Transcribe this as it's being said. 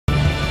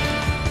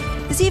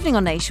This evening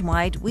on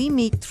Nationwide, we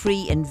meet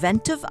three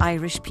inventive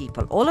Irish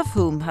people, all of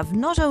whom have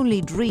not only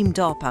dreamed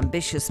up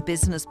ambitious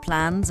business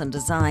plans and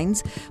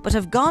designs, but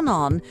have gone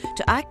on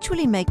to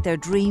actually make their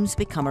dreams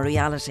become a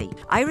reality.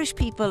 Irish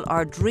people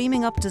are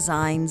dreaming up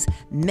designs,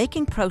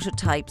 making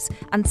prototypes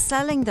and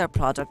selling their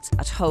products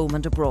at home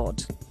and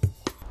abroad.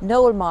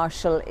 Noel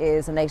Marshall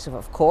is a native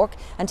of Cork,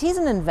 and he's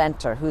an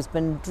inventor who's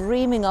been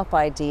dreaming up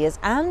ideas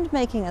and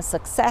making a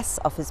success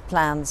of his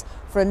plans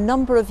for a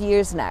number of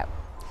years now.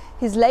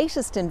 His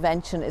latest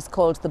invention is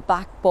called the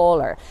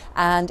BackBaller,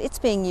 and it's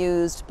being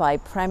used by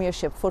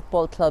Premiership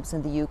football clubs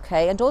in the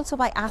UK and also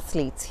by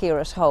athletes here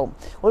at home.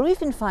 Well, we've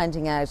been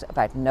finding out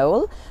about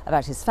Noel,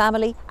 about his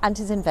family and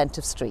his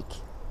inventive streak.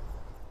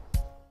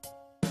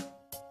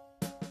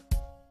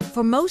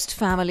 For most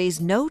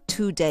families, no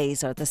 2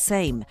 days are the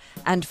same.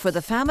 And for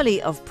the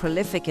family of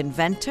prolific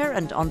inventor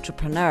and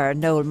entrepreneur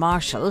Noel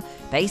Marshall,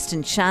 based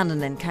in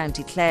Shannon in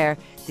County Clare,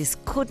 this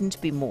couldn't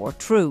be more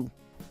true.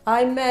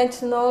 I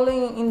met Noel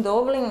in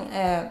Dublin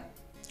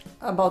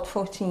about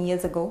 14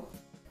 years ago.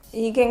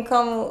 He can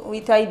come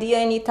with idea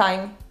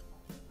anytime.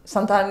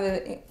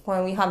 Sometimes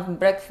when we have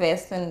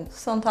breakfast, and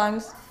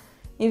sometimes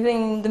even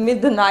in the middle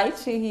of the night,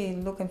 he's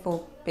looking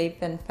for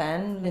paper and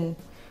pen and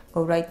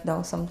go write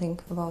down something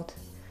about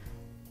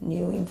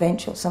new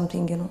invention or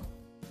something, you know.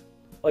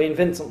 I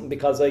invent something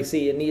because I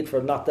see a need for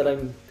it, not that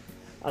and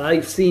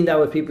I've seen that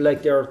with people,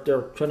 like they're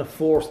trying to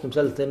force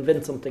themselves to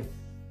invent something.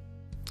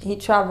 He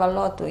travels a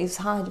lot, it's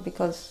hard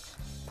because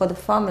for the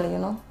family, you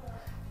know.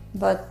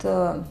 But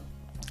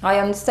I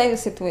understand the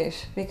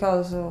situation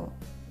because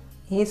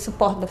he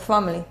supports the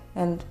family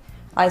and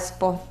I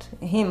support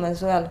him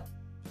as well.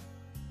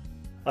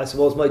 I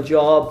suppose my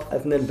job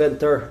as an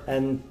inventor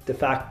and the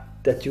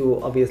fact that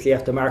you obviously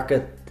have to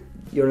market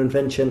your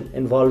invention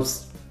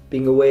involves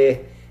being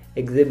away,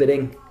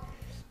 exhibiting,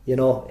 you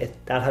know,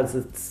 that has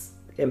its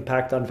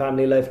impact on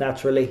family life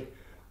naturally.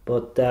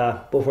 But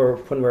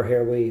when we're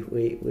here,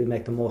 we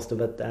make the most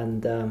of it,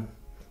 and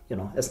you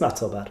know, it's not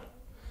so bad.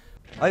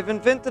 I've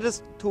invented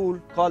this tool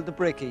called the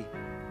brickie.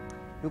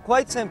 You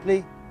quite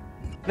simply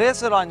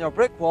place it on your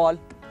brick wall,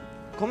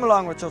 come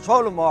along with your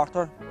trowel and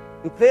mortar,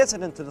 you place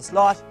it into the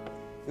slot,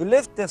 you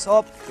lift this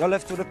up, you're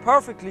left with a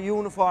perfectly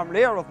uniform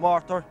layer of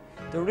mortar.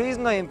 The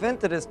reason I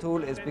invented this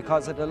tool is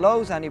because it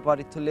allows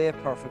anybody to lay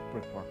perfect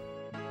brickwork.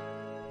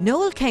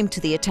 Noel came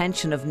to the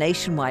attention of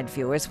Nationwide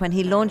viewers when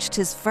he launched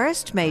his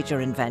first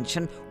major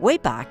invention way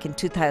back in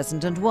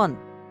 2001.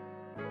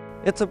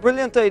 It's a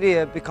brilliant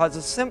idea because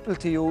it's simple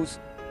to use,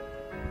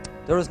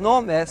 there is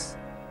no mess,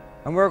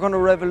 and we're going to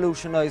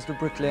revolutionise the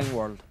bricklaying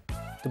world.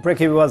 The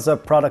brickie was a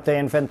product I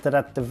invented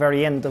at the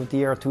very end of the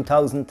year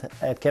 2000.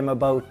 It came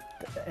about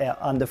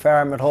on the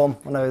farm at home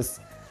when I was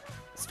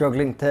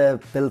struggling to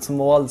build some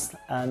walls,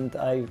 and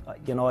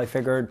I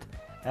figured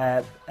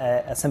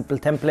a simple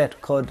template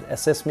could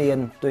assist me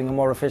in doing a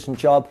more efficient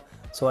job,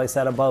 so I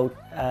set about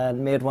and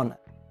made one.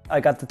 I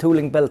got the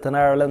tooling built in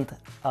Ireland.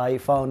 I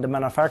found a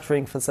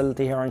manufacturing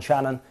facility here in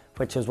Shannon,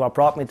 which is what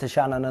brought me to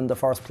Shannon in the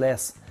first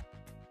place.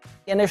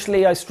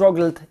 Initially I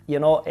struggled, you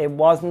know, it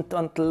wasn't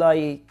until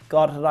I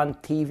got it on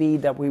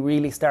TV that we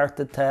really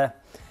started to,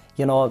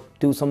 you know,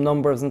 do some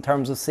numbers in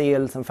terms of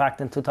sales. In fact,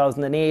 in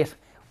 2008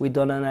 we'd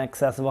done in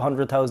excess of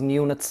 100,000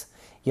 units,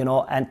 you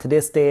know, and to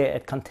this day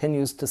it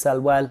continues to sell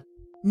well.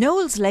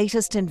 Noel's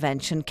latest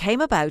invention came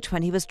about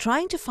when he was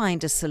trying to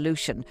find a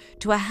solution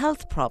to a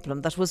health problem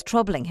that was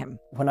troubling him.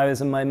 When I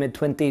was in my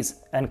mid-20s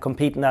and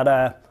competing at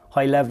a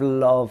high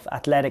level of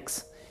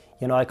athletics,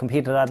 you know, I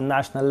competed at a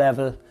national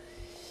level.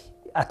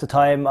 At the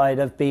time I'd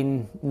have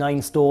been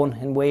 9 stone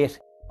in weight.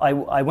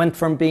 I went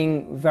from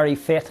being very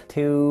fit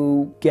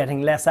to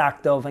getting less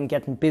active and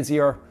getting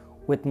busier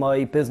with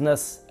my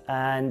business,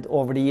 and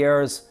over the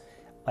years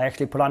I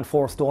actually put on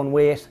 4 stone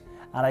weight,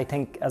 and I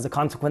think as a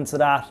consequence of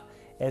that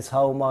is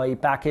how my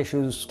back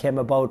issues came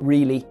about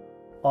really.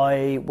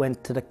 I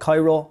went to the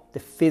chiro, the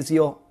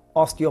physio,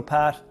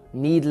 osteopath,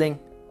 needling,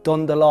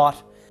 done the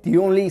lot. The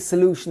only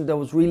solution that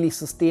was really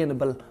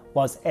sustainable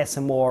was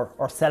SMR,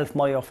 or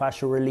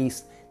self-myofascial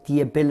release,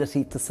 the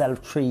ability to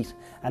self-treat,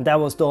 and that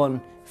was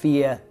done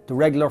via the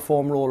regular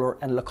foam roller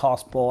and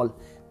Lacoste ball.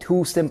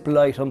 2 simple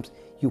items,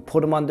 you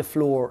put them on the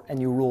floor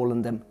and you roll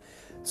in them.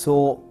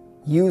 So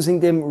using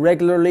them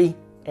regularly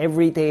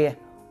every day,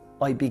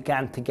 I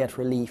began to get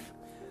relief.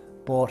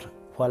 But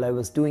while I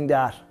was doing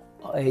that,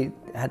 I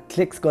had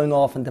clicks going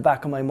off in the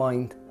back of my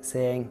mind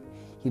saying,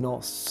 you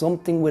know,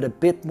 something with a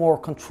bit more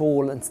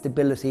control and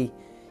stability,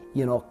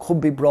 you know,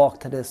 could be brought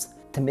to this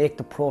to make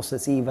the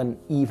process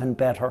even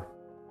better.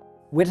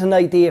 With an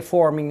idea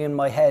forming in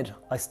my head,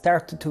 I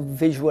started to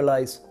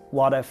visualize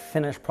what a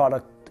finished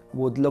product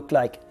would look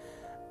like.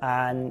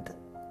 And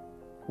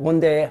one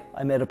day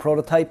I made a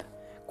prototype,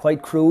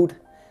 quite crude,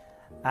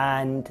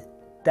 and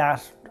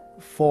that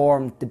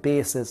formed the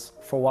basis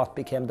for what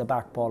became the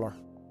BackBaller.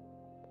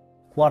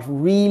 What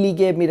really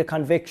gave me the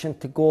conviction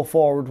to go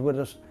forward with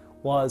it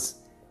was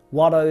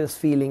what I was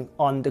feeling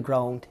on the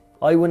ground.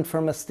 I went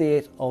from a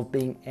state of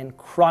being in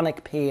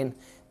chronic pain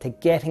to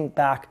getting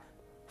back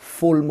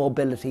full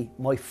mobility.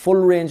 My full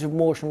range of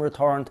motion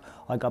returned.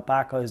 I got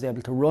back, I was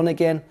able to run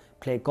again,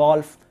 play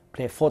golf,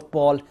 play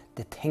football,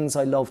 the things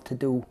I love to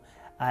do.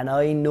 And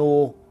I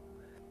know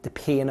the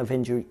pain of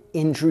injury.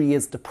 Injury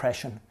is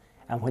depression.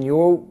 And when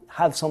you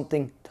have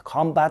something to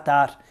combat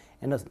that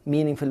in a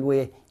meaningful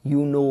way,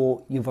 you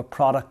know you've a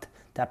product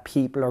that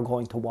people are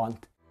going to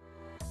want.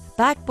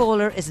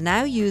 BackBaller is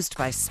now used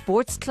by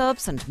sports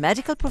clubs and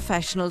medical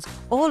professionals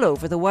all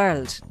over the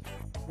world.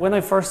 When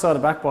I first saw the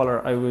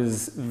BackBaller, I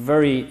was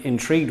very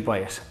intrigued by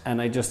it,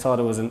 and I just thought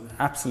it was an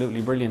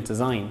absolutely brilliant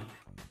design.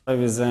 I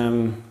was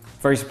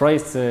very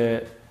surprised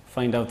to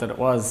find out that it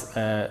was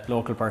a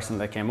local person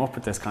that came up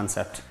with this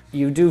concept.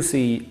 You do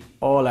see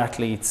all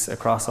athletes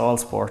across all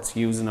sports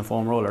using a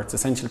foam roller. It's an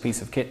essential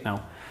piece of kit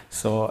now.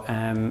 So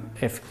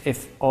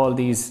if all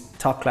these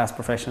top-class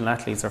professional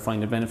athletes are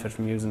finding benefit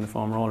from using the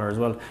foam roller as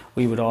well,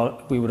 we would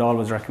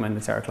always recommend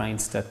it to our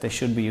clients that they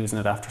should be using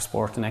it after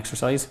sport and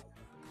exercise.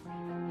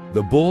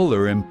 The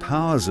baller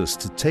empowers us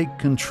to take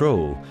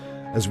control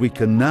as we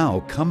can now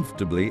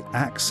comfortably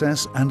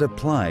access and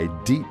apply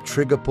deep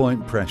trigger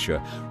point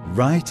pressure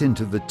right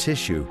into the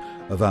tissue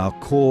of our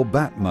core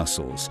back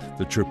muscles,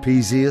 the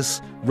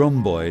trapezius,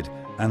 rhomboid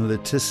and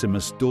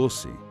latissimus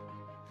dorsi.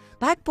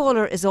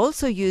 BackBaller is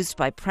also used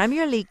by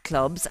Premier League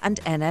clubs and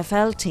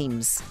NFL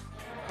teams.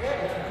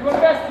 You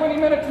invest 20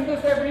 minutes in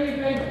this every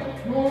evening,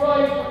 you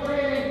arrive for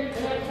training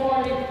the next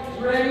morning,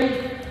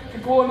 ready to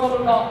go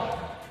another notch.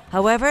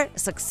 However,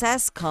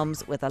 success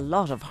comes with a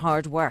lot of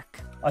hard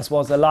work. I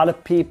suppose a lot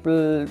of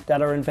people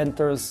that are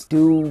inventors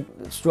do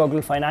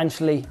struggle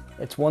financially.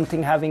 It's one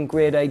thing having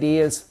great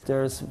ideas,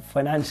 there's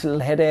financial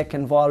headache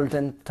involved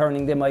in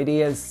turning them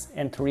ideas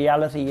into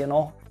reality, you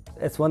know.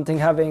 It's one thing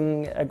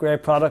having a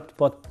great product,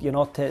 but you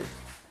know, to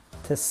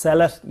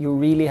sell it, you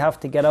really have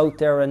to get out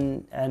there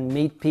and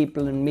meet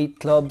people and meet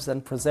clubs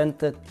and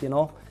present it, you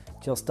know,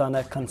 just on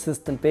a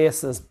consistent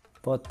basis.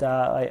 But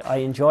I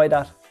enjoy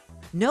that.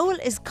 Noel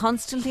is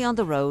constantly on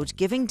the road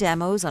giving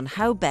demos on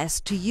how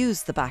best to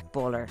use the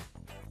BackBaller.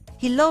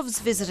 He loves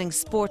visiting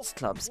sports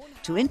clubs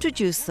to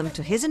introduce them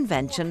to his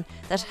invention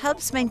that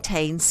helps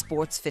maintain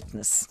sports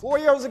fitness. 4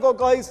 years ago,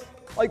 guys,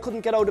 I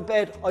couldn't get out of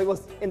bed. I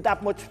was in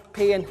that much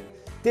pain.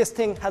 This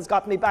thing has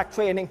got me back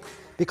training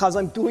because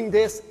I'm doing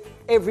this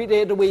every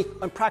day of the week.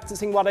 I'm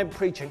practicing what I'm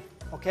preaching,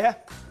 okay?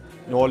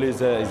 Noel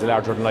is a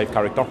larger-than-life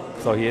character,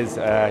 so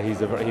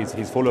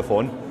he's full of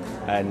fun,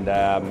 and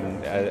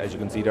as you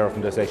can see there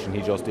from the session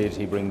he just did,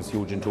 he brings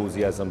huge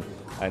enthusiasm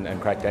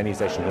and crack to any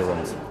session he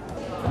runs.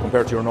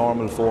 Compared to your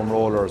normal foam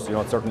rollers, you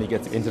know, it certainly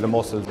gets into the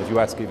muscles. If you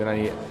ask even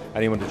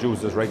anyone that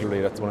uses this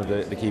regularly, that's one of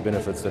the key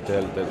benefits that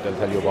they'll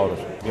tell you about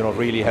it. You know, it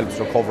really helps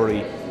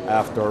recovery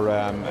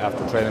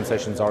after training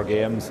sessions or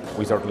games.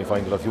 We certainly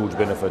find it of huge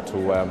benefit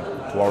to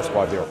our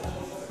squad here.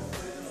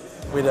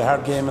 We had a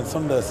hard game on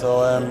Sunday,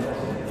 so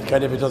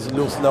it does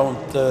loosen down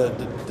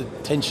the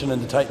tension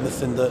and the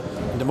tightness in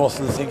the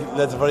muscles. I think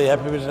lads are very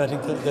happy with it, and I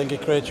think they'll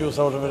get great use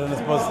out of it, and I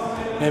suppose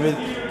maybe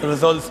the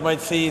results might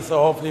see,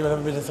 so hopefully we'll have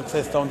a bit of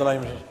success down the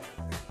line with it.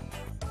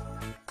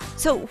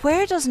 So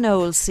where does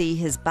Noel see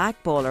his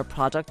BackBaller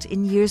product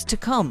in years to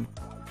come?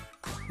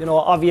 You know,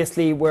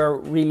 obviously we're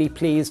really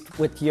pleased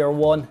with year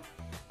one.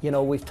 You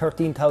know, we've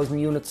 13,000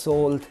 units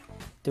sold,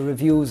 the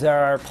reviews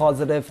are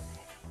positive.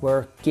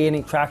 We're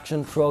gaining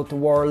traction throughout the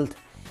world,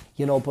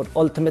 you know, but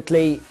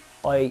ultimately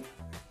I,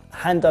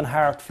 hand on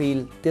heart,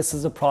 feel this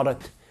is a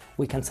product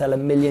we can sell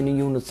 1 million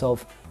units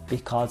of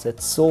because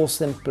it's so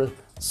simple,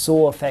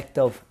 so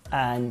effective,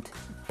 and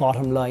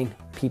bottom line,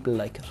 people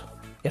like it.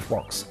 It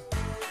works.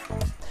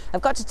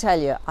 I've got to tell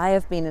you, I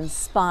have been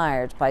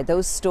inspired by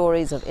those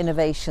stories of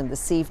innovation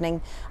this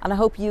evening, and I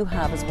hope you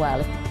have as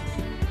well.